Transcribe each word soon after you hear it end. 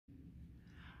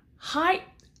Hi,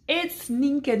 it's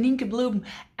Nienke Bloom,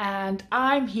 and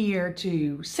I'm here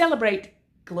to celebrate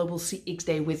Global CX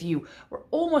Day with you. We're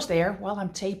almost there. While I'm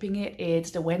taping it,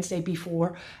 it's the Wednesday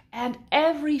before, and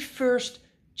every first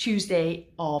Tuesday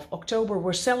of October,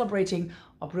 we're celebrating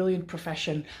a brilliant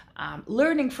profession,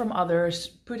 learning from others,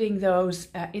 putting those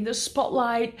in the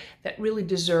spotlight that really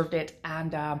deserved it,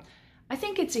 and I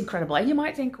think it's incredible. And you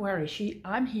might think, where is she?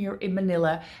 I'm here in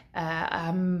Manila.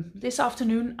 This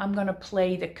afternoon, I'm going to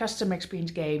play the custom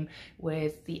experience game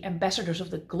with the ambassadors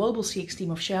of the Global CX team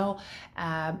of Shell.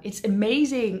 It's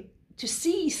amazing to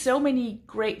see so many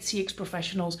great CX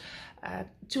professionals,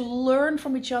 to learn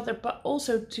from each other, but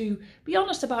also to be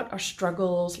honest about our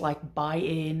struggles, like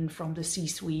buy-in from the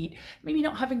C-suite, maybe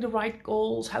not having the right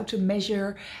goals, how to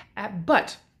measure,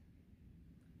 but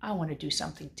I want to do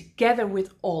something together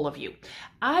with all of you.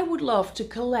 I would love to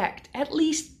collect at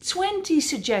least 20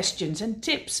 suggestions and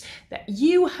tips that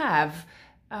you have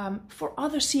for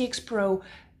other CX Pro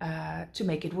to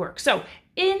make it work. So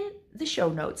in the show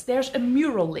notes, there's a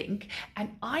Mural link,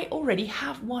 and I already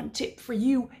have one tip for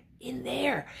you in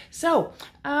there. So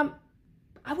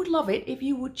I would love it if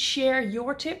you would share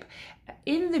your tip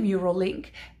in the Mural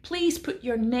link. Please put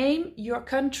your name, your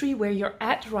country, where you're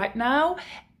at right now,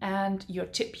 and your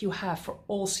tip you have for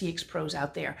all CX pros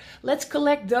out there. Let's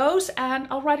collect those, and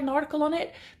I'll write an article on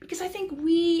it, because I think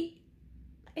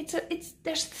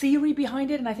there's theory behind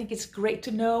it, and I think it's great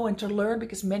to know and to learn,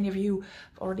 because many of you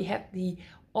have already had the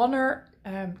honor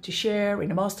to share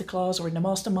in a masterclass or in a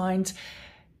mastermind.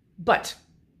 But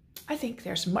I think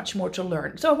there's much more to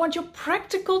learn. So I want your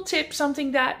practical tip,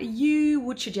 something that you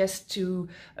would suggest to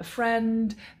a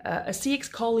friend, a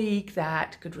CX colleague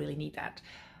that could really need that.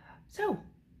 So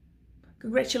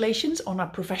congratulations on our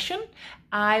profession.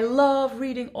 I love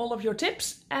reading all of your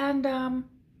tips and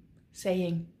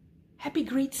saying happy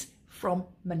greets from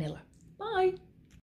Manila. Bye.